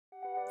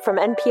From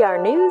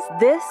NPR News,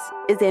 this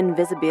is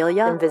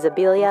Invisibilia.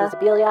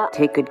 Invisibilia.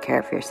 Take good care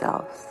of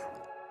yourselves.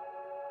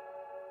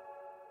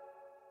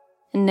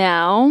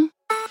 Now,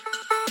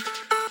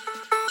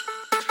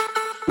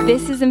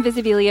 this is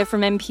Invisibilia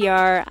from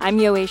NPR. I'm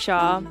Yowei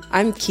Shaw.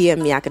 I'm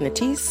Miakka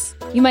Natisse.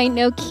 You might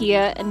know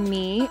Kia and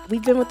me.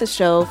 We've been with the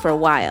show for a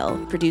while,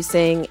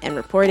 producing and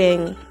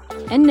reporting.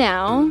 And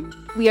now,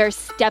 we are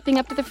stepping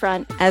up to the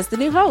front as the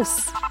new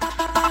hosts.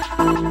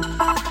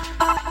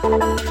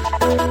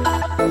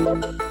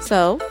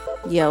 So,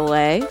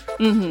 Yowei.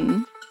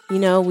 You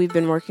know, we've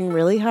been working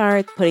really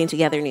hard, putting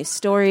together new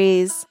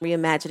stories,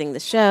 reimagining the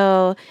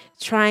show,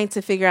 trying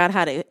to figure out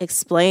how to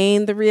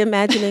explain the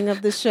reimagining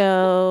of the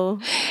show.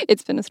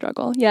 It's been a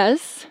struggle,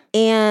 yes.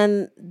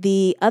 And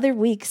the other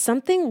week,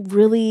 something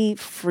really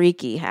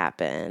freaky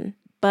happened,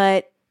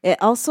 but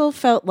it also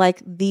felt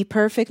like the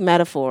perfect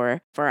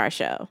metaphor for our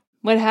show.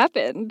 What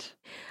happened?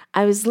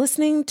 I was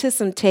listening to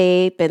some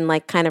tape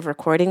and kind of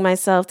recording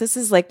myself. This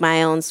is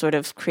my own sort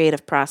of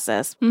creative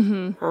process.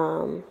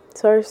 So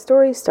our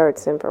story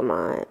starts in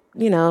Vermont.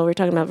 You know, we're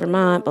talking about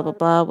Vermont, blah, blah,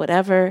 blah,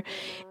 whatever.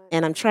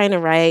 And I'm trying to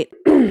write.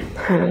 I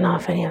don't know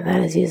if any of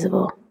that is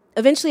usable.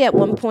 Eventually, at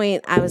one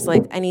point, I was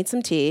like, I need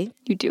some tea.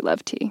 You do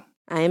love tea.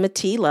 I am a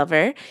tea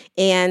lover.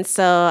 And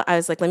so I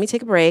was like, let me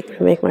take a break.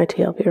 Make my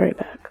tea. I'll be right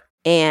back.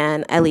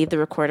 And I leave the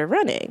recorder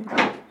running.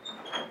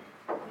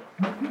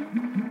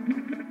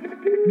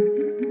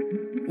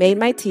 Made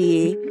my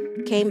tea,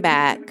 came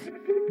back,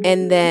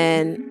 and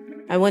then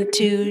I went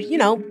to,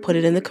 put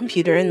it in the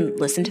computer and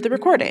listen to the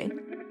recording.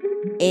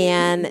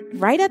 And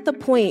right at the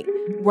point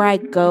where I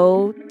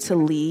go to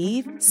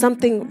leave,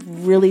 something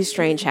really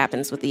strange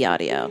happens with the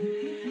audio.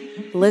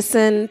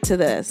 Listen to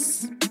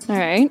this. All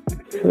right.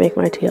 Make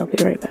my tea. I'll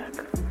be right back.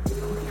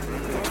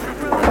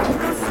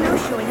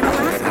 Snowshoeing in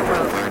Alaska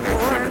road,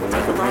 or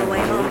take a long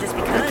way home just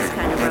because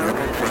kind of road.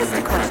 Just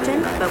a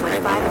question, but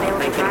with 5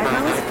 available drive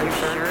modes, you're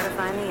sure to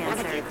find the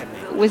answer.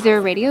 Was there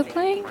a radio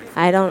playing?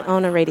 I don't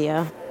own a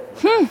radio.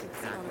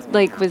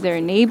 Was there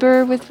a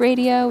neighbor with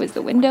radio? Was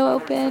the window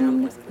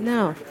open?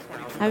 No.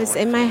 I was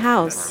in my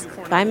house,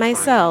 by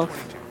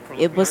myself.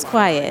 It was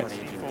quiet.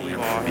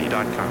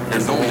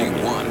 There's only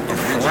one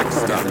original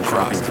stuffed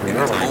crust in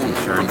its own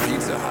from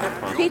Pizza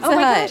Hut. Pizza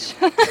Hut.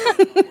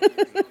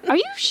 Gosh. Are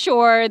you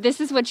sure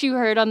this is what you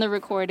heard on the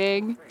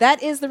recording?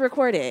 That is the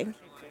recording.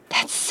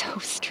 That's so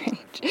strange.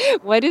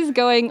 What is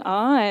going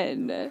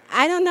on?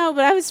 I don't know,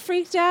 but I was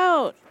freaked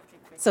out.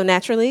 So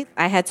naturally,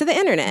 I head to the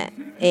internet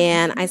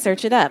and I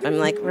search it up. I'm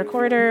like,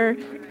 recorder,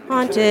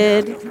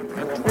 haunted,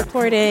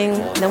 recording,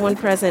 no one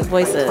present,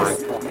 voices.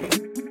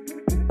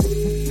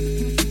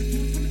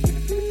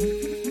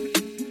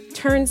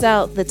 Turns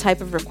out the type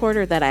of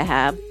recorder that I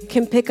have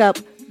can pick up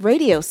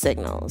radio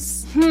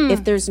signals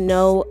if there's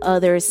no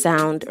other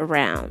sound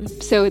around.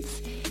 So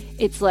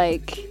it's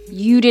like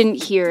you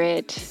didn't hear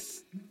it,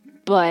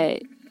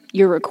 but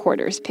your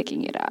recorder's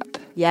picking it up.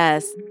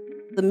 Yes.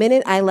 The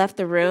minute I left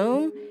the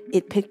room,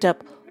 it picked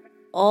up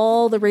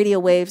all the radio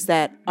waves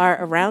that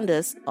are around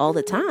us all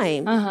the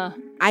time.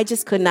 I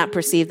just could not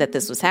perceive that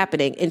this was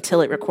happening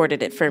until it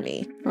recorded it for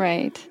me.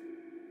 Right.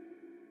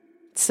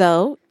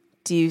 So,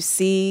 do you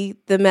see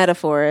the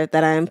metaphor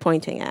that I am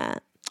pointing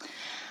at?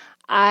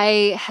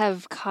 I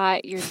have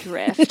caught your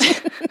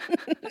drift.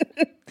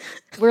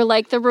 We're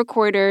like the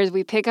recorders.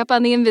 We pick up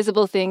on the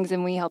invisible things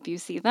and we help you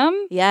see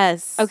them?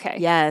 Yes. Okay.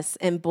 Yes.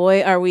 And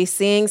boy, are we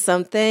seeing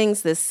some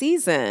things this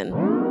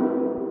season.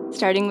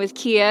 Starting with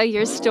Kia,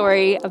 your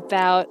story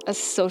about a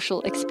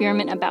social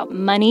experiment about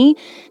money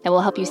that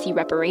will help you see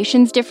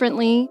reparations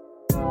differently.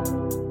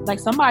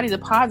 Somebody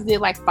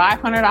deposited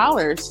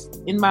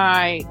 $500 in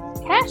my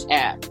Cash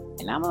App.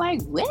 And I'm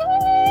like, what?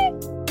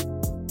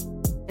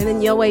 And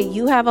then, Yowei,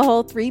 you have a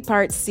whole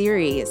 3-part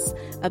series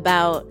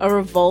about a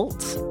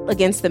revolt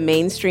against the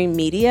mainstream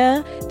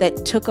media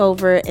that took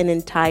over an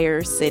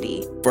entire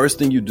city. First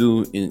thing you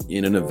do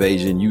in an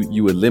invasion,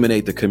 you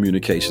eliminate the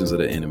communications of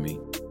the enemy.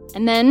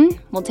 And then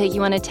we'll take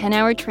you on a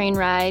 10-hour train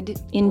ride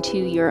into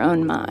your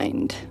own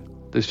mind.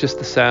 There's just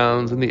the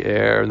sounds and the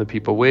air and the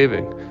people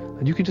waving.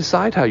 And you can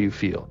decide how you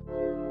feel.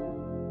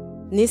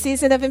 New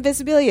season of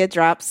Invisibilia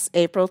drops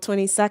April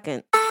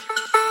 22nd.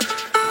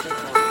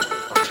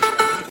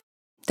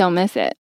 Don't miss it.